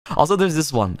Also, there's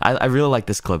this one. I really like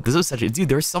this clip. This was such a dude.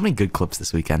 There were so many good clips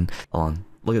this weekend. Hold on.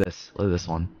 Look at this. Look at this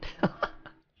one.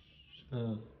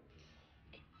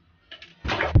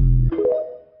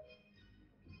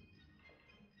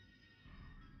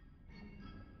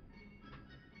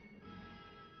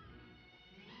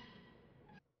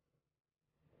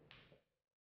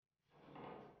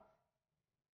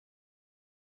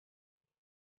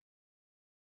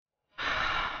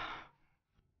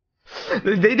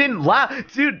 They didn't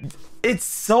laugh, dude. It's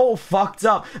so fucked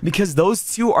up because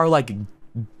those two are like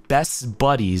best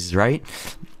buddies, right?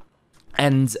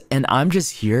 And I'm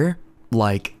just here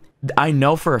like I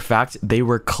know for a fact they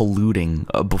were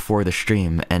colluding before the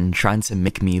stream and trying to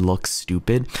make me look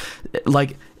stupid.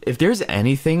 Like if there's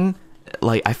anything,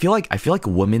 like I feel like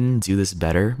women do this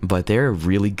better, but they're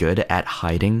really good at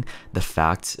hiding the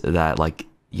fact that like,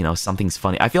 you know, something's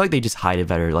funny. I feel like they just hide it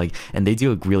better, like, and they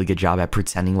do a really good job at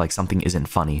pretending like something isn't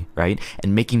funny, right?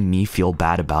 And making me feel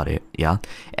bad about it, yeah?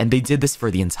 And they did this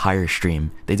for the entire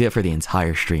stream. They did it for the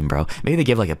entire stream, bro. Maybe they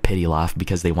gave like a pity laugh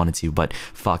because they wanted to, but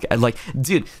fuck. Like,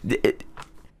 dude,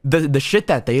 the shit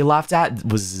that they laughed at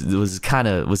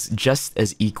was just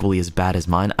as equally as bad as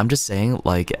mine. I'm just saying,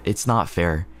 like, it's not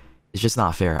fair. It's just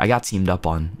not fair. I got teamed up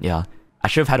on, yeah. I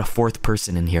should have had a fourth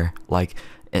person in here, like,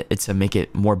 to make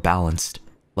it more balanced.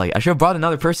 Like, I should have brought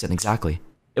another person, exactly.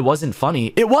 It wasn't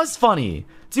funny. It was funny!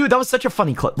 Dude, that was such a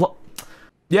funny clip. Well,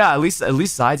 yeah, at least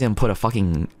I didn't put a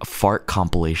fucking fart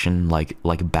compilation like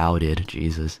Bao did.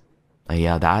 Jesus.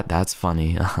 Yeah, that's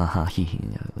funny.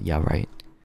 Yeah, right.